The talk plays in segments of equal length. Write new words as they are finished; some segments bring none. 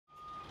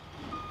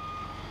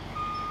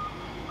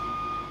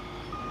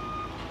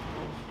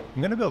I'm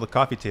going to build a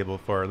coffee table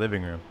for our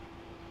living room.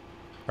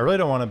 I really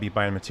don't want to be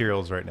buying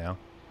materials right now,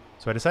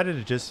 so I decided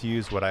to just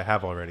use what I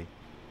have already,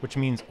 which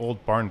means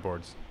old barn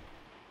boards.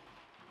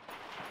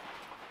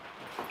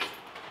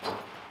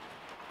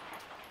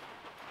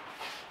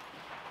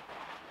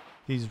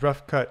 These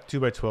rough cut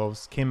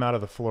 2x12s came out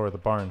of the floor of the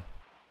barn.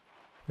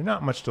 They're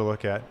not much to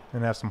look at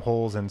and have some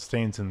holes and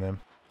stains in them,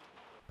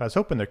 but I was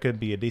hoping there could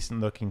be a decent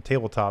looking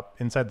tabletop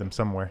inside them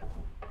somewhere.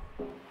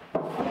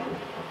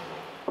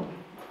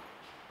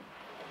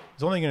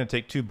 It's only going to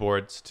take 2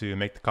 boards to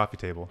make the coffee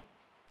table,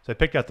 so I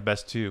picked out the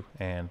best 2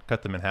 and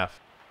cut them in half.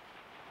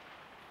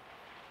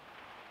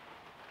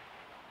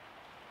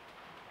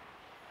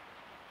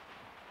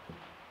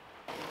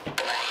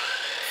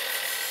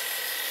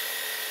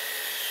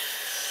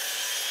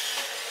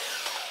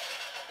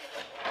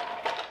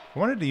 I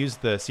wanted to use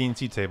the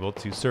CNC table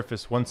to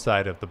surface one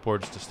side of the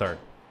boards to start.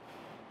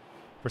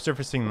 For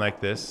surfacing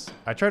like this,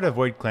 I try to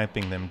avoid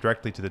clamping them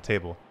directly to the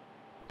table,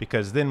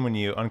 because then when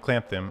you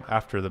unclamp them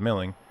after the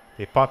milling,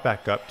 they pop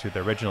back up to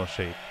their original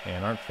shape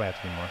and aren't flat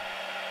anymore.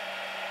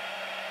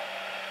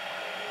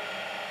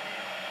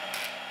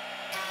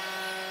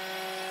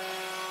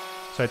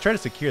 So I try to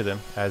secure them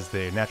as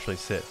they naturally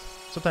sit,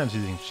 sometimes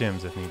using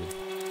shims if needed.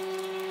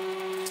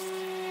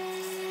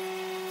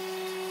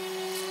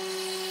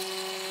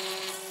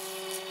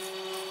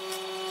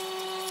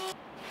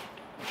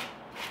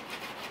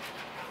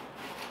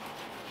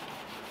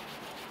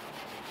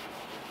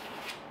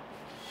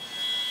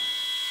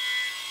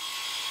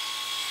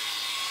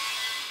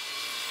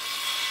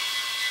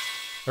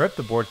 I ripped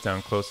the boards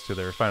down close to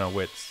their final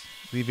widths,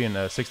 leaving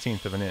a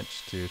 1/16 of an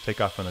inch to take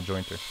off on the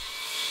jointer.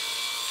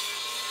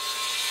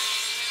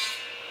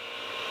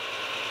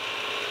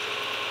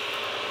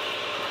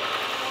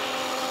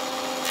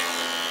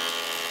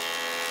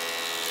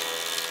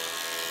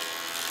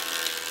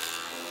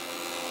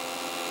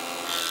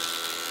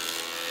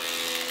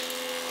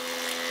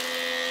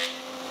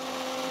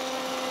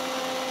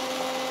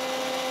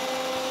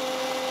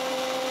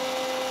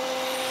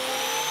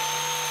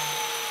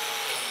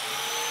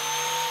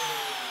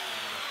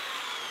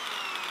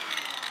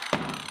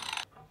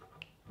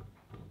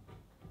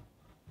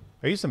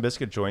 I use some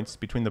biscuit joints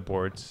between the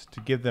boards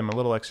to give them a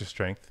little extra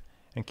strength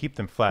and keep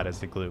them flat as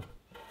they glue.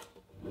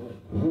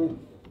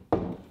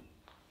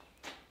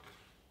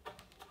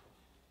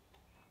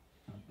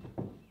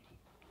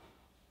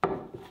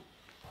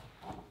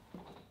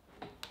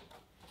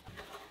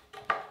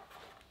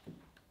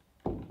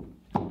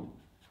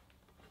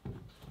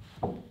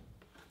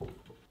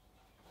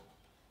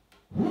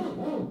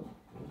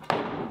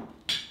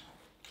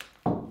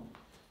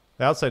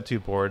 The outside 2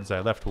 boards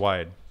I left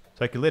wide,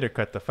 so I could later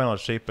cut the final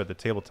shape of the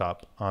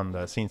tabletop on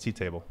the CNC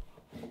table.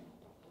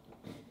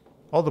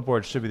 All the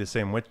boards should be the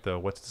same width though,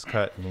 what's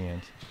cut in the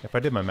end, if I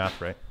did my math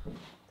right.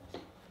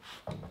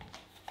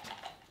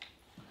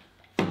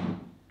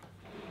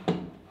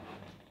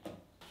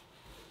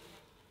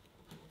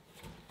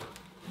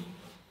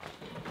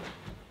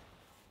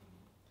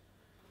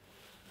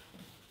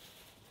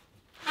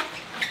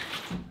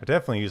 I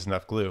definitely used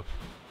enough glue.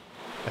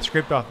 I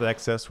scraped off the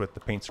excess with the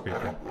paint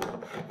scraper.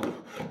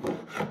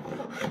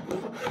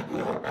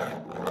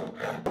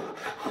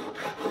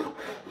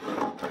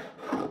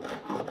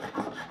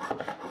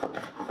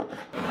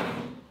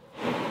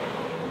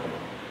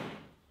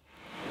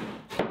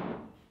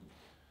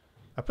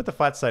 I put the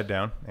flat side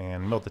down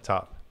and milled the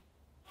top.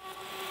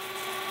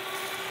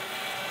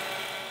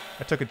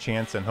 I took a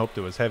chance and hoped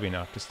it was heavy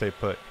enough to stay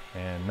put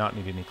and not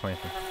need any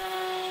clamping.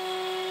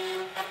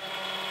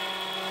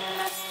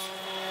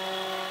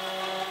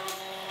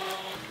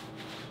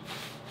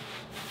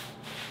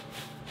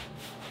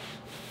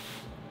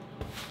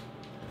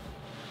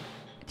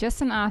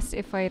 Justin asked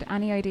if I had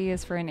any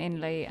ideas for an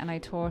inlay, and I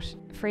thought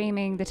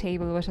framing the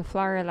table with a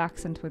floral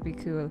accent would be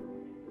cool.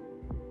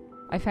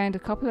 I found a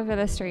couple of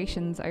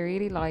illustrations I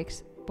really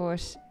liked,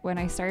 but when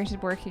I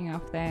started working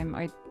off them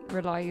I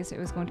realised it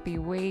was going to be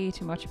way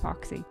too much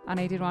epoxy and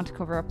I didn't want to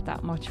cover up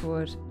that much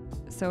wood.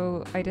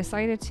 So I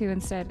decided to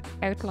instead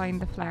outline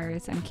the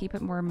flowers and keep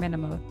it more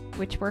minimal,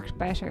 which worked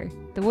better.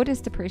 The wood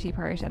is the pretty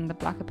part and the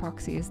black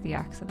epoxy is the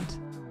accent.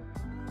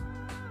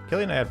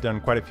 Kelly and I have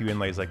done quite a few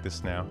inlays like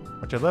this now,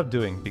 which I love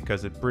doing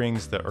because it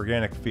brings the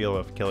organic feel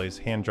of Kelly's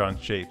hand-drawn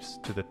shapes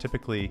to the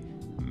typically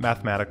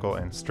mathematical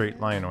and straight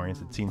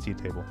line-oriented CNC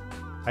table.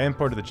 I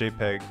imported the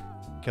JPEG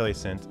Kelly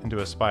sent into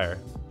Aspire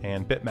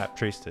and bitmap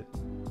traced it,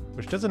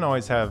 which doesn't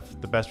always have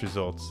the best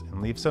results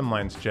and leaves some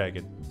lines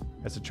jagged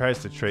as it tries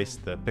to trace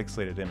the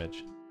pixelated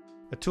image.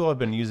 A tool I've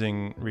been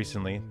using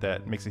recently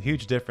that makes a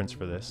huge difference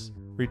for this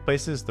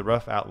replaces the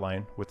rough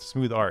outline with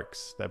smooth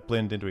arcs that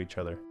blend into each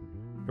other.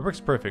 It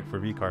works perfect for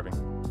V-carving.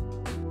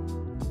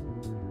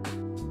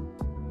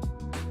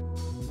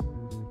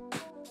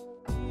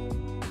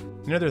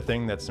 Another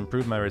thing that's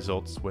improved my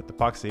results with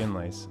epoxy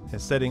inlays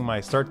is setting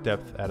my start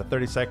depth at a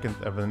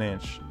 32nd of an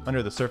inch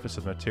under the surface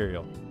of the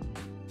material.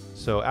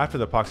 So after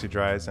the epoxy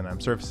dries and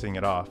I'm surfacing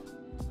it off,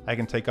 I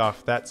can take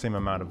off that same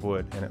amount of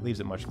wood and it leaves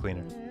it much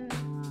cleaner.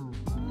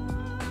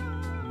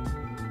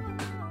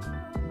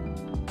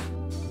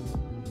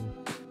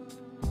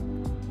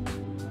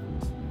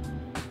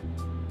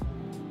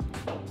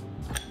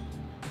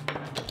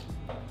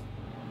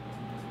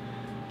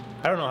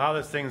 don't know how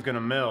this thing's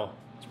gonna mill.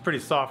 It's pretty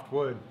soft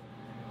wood,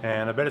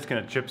 and I bet it's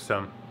gonna chip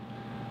some.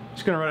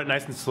 Just gonna run it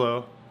nice and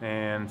slow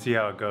and see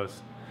how it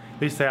goes.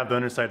 At least I have the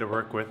underside to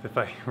work with if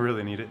I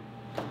really need it.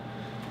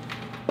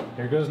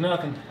 Here goes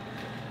nothing.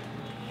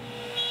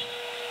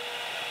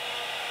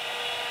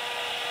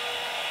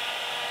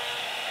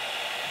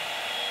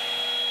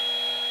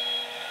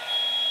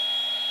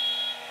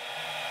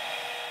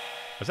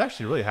 I was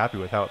actually really happy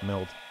with how it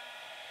milled.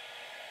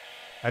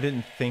 I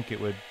didn't think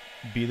it would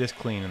be this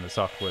clean in the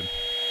soft wood.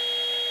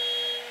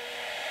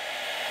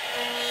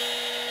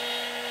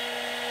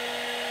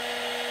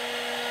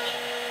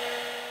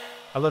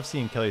 I love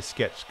seeing Kelly's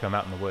sketch come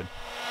out in the wood.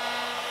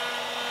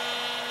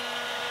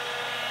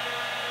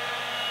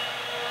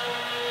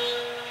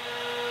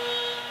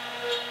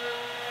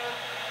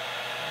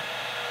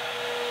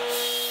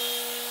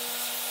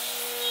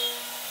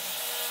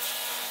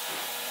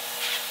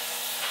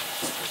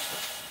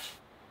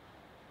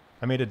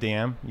 I made a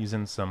dam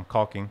using some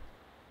caulking,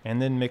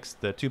 and then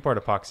mixed the 2-part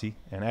epoxy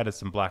and added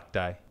some black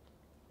dye.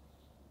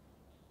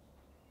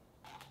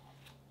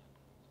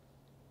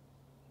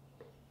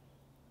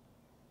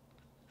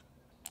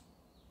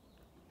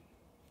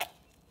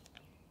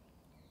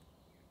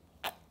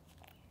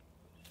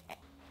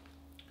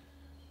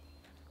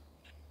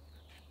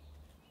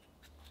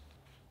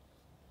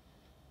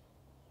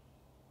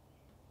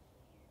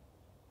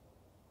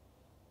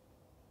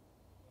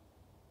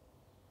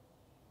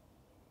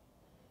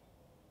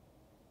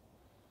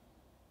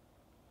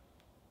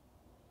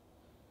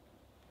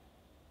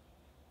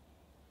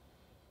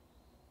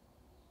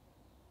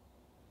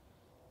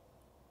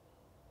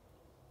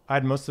 I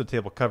had most of the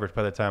table covered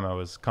by the time I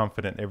was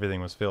confident everything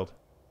was filled.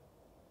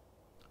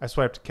 I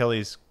swiped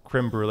Kelly's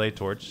creme brulee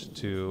torch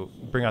to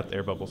bring out the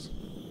air bubbles.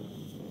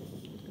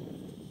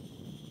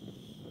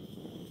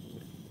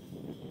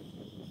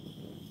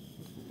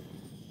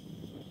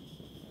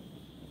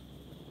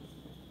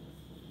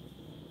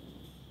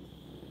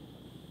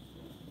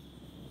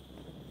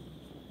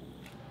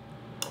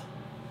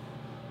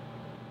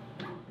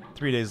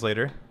 Three days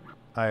later,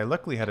 I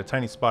luckily had a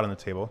tiny spot on the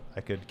table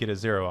I could get a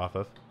 0 off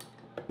of,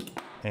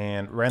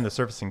 and ran the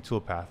surfacing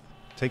toolpath,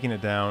 taking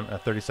it down a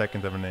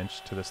 32nd of an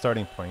inch to the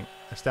starting point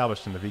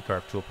established in the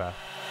V-carve toolpath.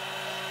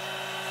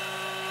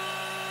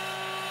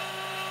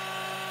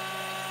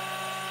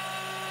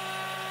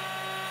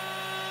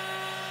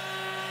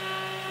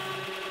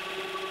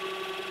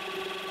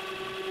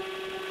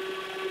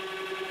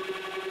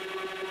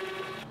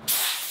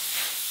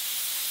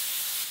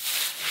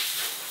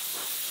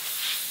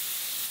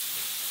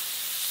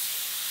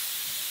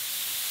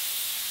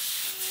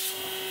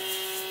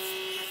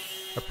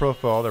 A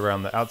profile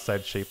around the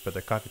outside shape of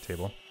the coffee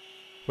table,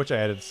 which I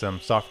added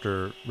some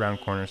softer round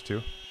corners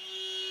to.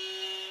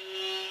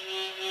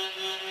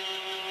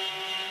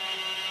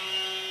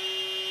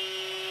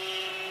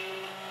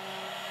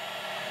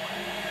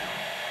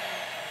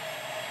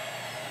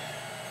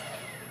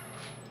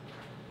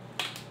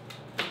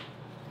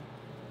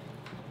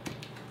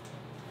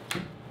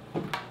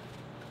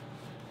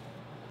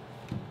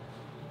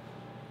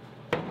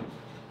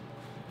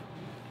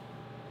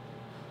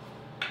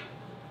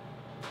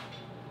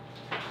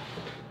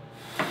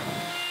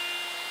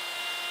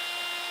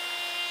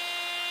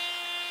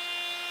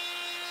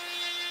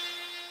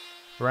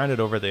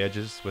 Rounded over the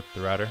edges with the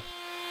router.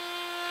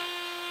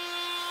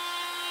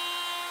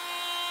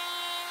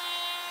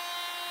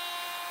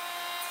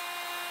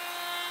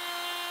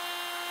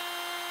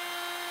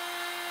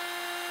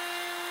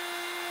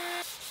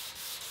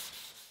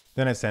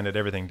 Then I sanded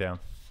everything down.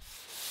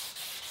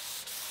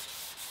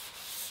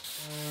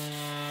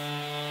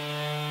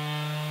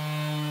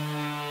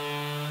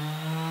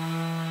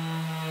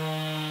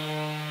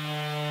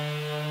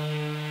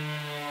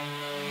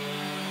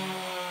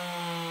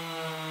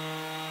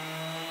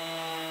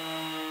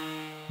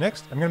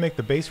 Next, I'm going to make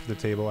the base for the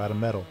table out of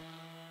metal.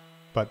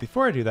 But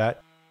before I do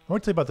that, I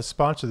want to tell you about the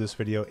sponsor of this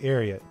video,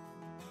 Ariat.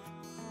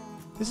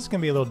 This is going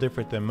to be a little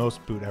different than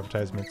most boot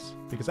advertisements,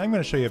 because I'm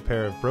going to show you a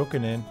pair of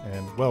broken in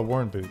and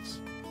well-worn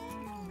boots.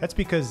 That's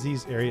because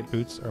these Ariat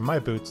boots are my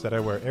boots that I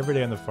wear every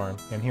day on the farm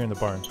and here in the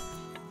barn.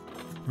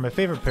 They're my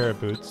favorite pair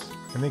of boots,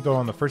 and they go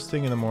on the first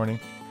thing in the morning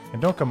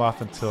and don't come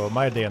off until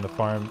my day on the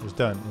farm is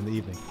done in the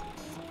evening.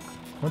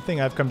 One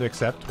thing I've come to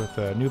accept with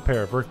a new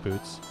pair of work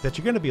boots is that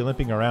you're going to be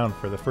limping around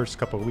for the first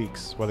couple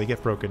weeks while they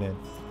get broken in.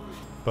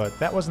 But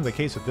that wasn't the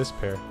case with this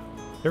pair.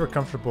 They were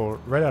comfortable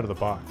right out of the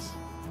box.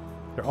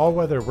 They're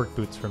all-weather work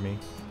boots for me.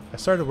 I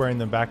started wearing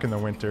them back in the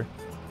winter,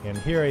 and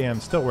here I am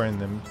still wearing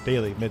them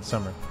daily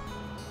midsummer.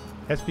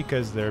 That's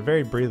because they're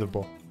very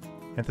breathable,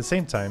 and at the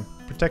same time,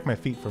 protect my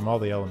feet from all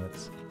the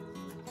elements.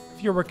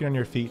 If you're working on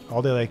your feet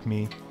all day like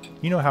me,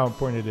 you know how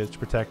important it is to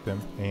protect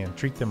them and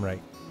treat them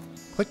right.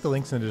 Click the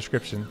links in the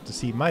description to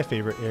see my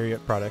favorite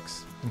Ariat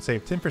products and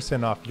save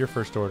 10% off your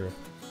first order.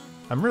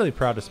 I'm really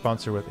proud to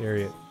sponsor with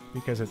Ariat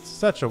because it's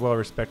such a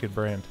well-respected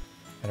brand,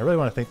 and I really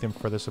want to thank them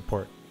for their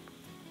support.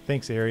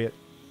 Thanks, Ariat.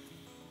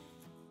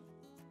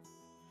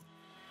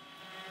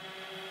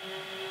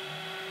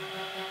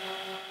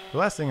 The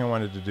last thing I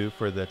wanted to do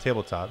for the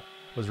tabletop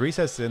was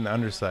recessed in the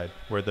underside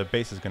where the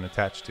base is going to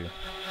attach to.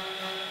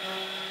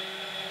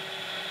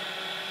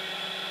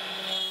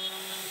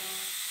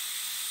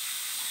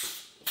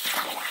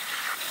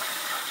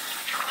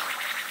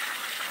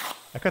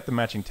 I cut the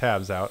matching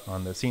tabs out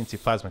on the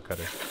CNC plasma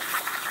cutter.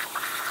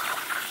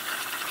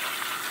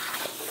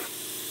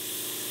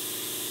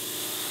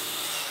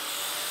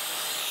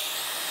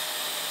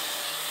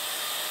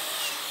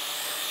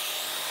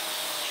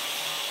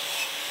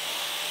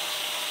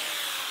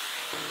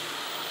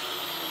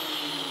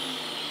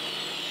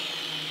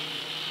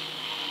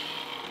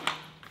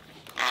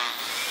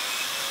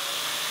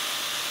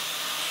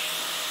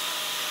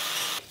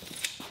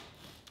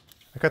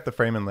 I cut the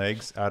frame and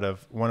legs out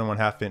of 1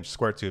 1/2 inch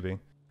square tubing,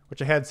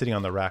 which I had sitting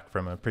on the rack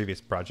from a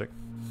previous project.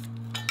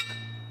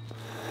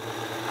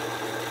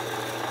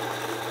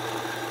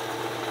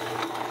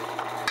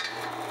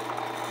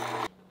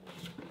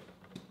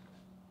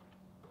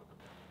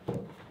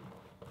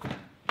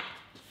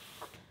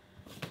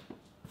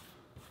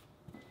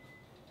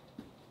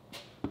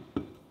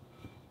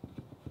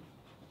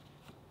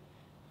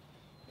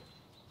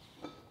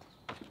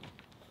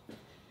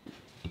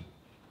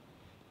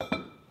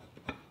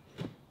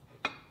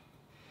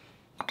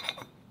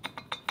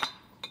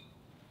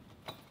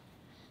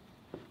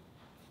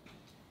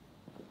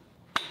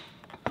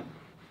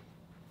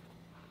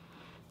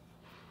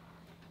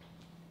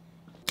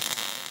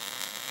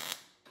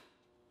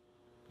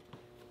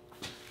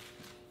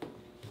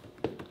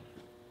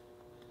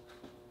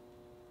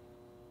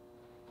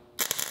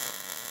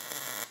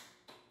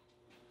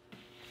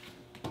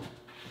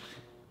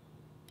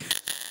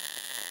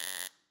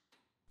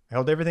 I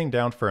held everything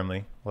down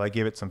firmly while I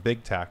gave it some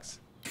big tacks.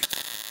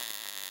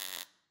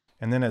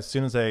 And then as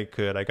soon as I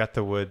could, I got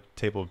the wood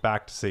table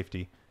back to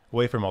safety,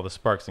 away from all the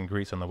sparks and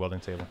grease on the welding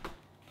table.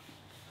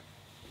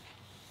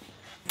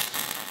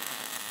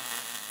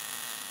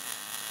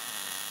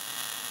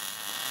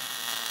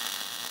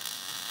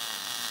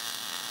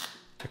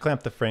 I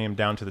clamped the frame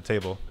down to the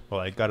table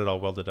while I got it all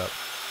welded up.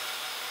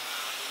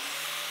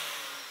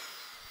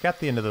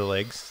 Capped the end of the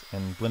legs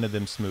and blended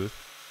them smooth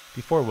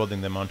before welding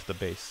them onto the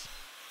base.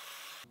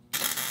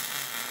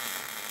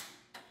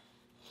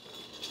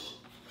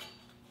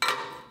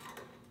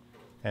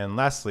 And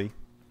lastly,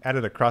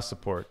 added a cross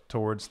support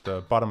towards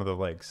the bottom of the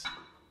legs.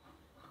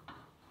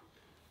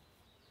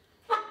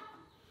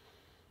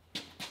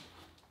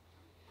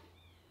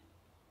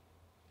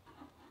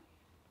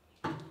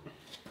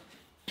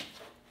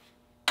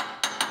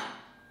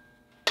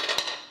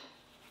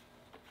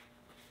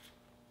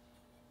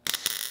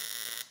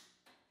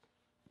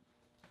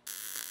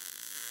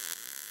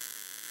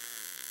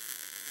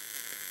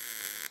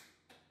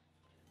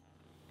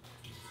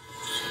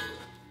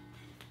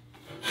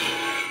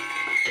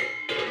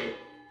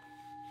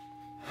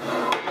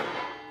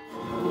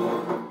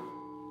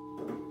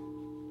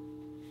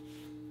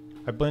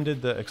 I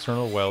blended the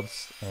external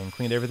welds and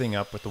cleaned everything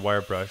up with the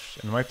wire brush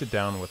and wiped it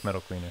down with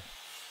metal cleaner.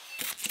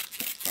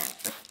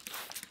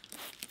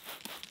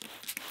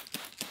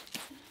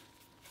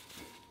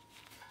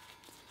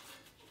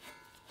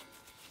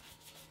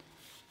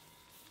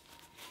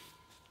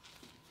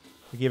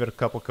 I gave it a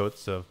couple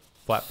coats of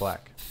flat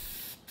black.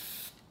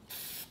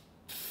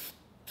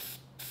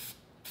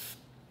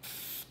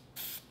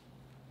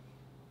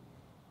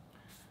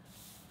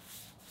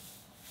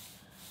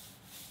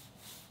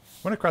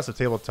 Went across the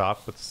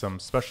tabletop with some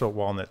special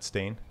walnut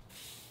stain.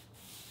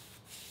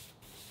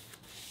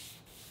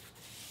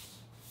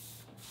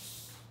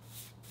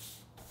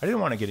 I didn't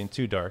want it getting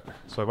too dark,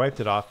 so I wiped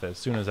it off as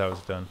soon as I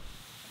was done.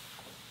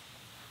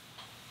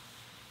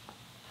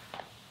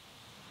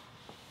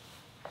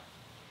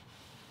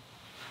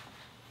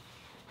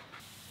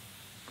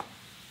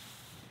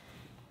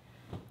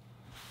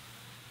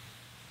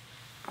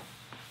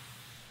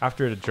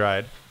 After it had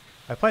dried,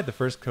 I applied the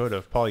first coat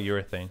of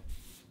polyurethane.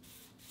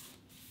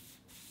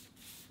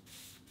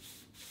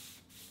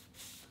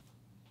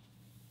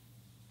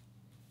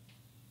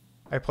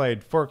 I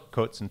applied 4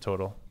 coats in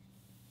total,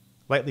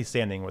 lightly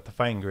sanding with a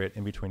fine grit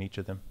in between each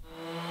of them.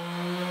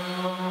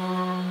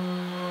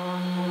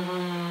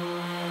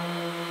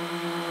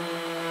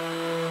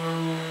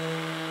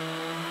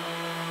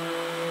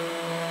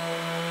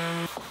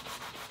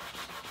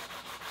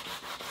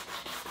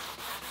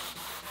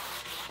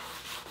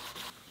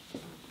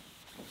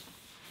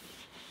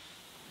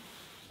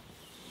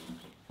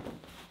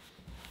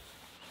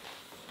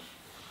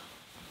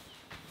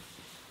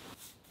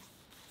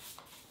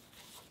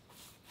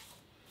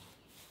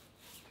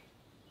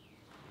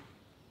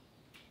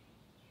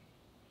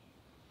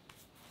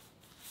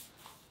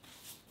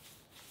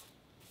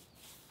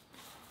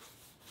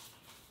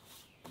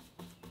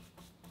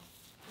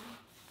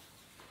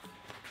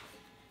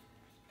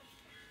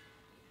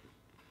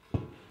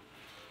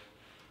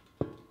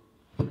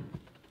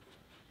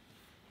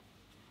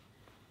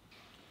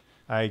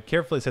 I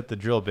carefully set the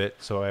drill bit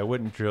so I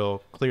wouldn't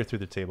drill clear through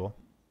the table,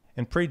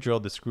 and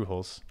pre-drilled the screw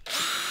holes.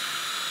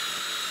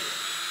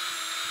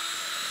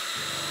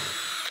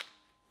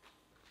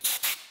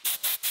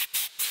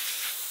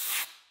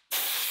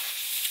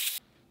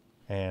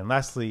 And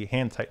lastly,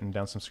 hand tighten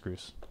down some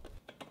screws.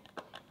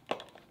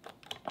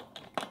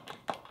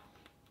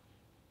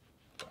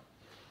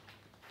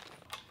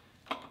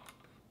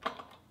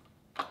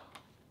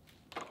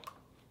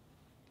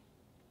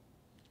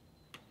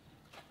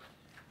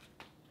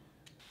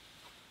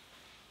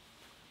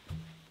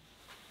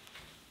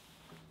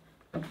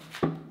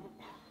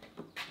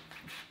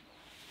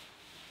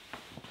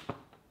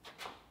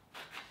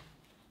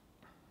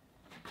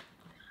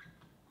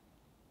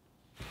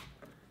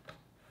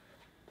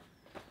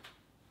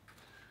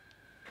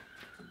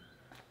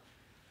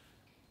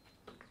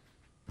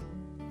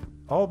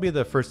 I'll be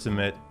the first to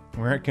admit,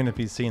 we aren't going to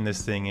be seeing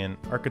this thing in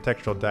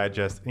Architectural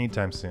Digest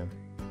anytime soon.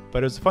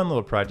 But it was a fun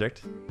little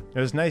project. It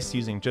was nice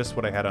using just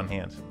what I had on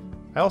hand.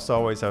 I also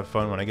always have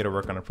fun when I get to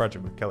work on a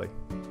project with Kelly.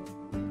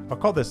 I'll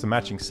call this a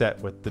matching set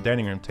with the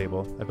dining room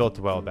table I built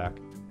a while back,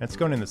 and it's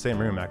going in the same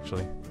room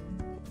actually.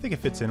 I think it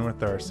fits in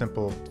with our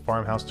simple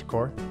farmhouse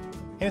decor,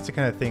 and it's the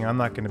kind of thing I'm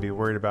not going to be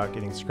worried about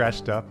getting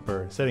scratched up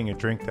or setting a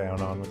drink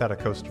down on without a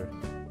coaster.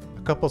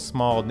 A couple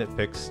small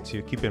nitpicks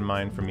to keep in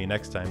mind for me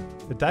next time.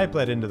 The dye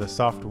bled into the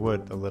soft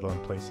wood a little in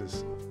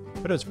places,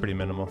 but it was pretty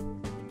minimal.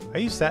 I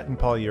used satin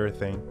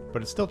polyurethane,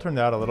 but it still turned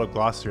out a little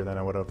glossier than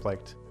I would have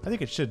liked. I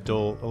think it should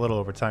dull a little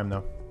over time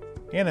though.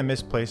 And I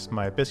misplaced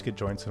my biscuit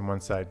joints on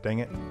one side, dang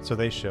it, so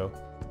they show.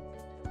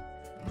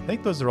 I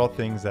think those are all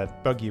things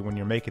that bug you when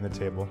you're making the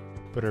table,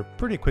 but are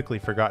pretty quickly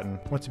forgotten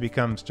once it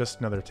becomes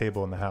just another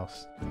table in the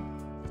house.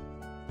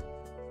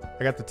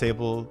 I got the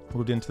table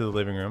moved into the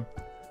living room,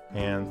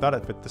 and thought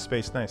it fit the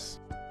space nice.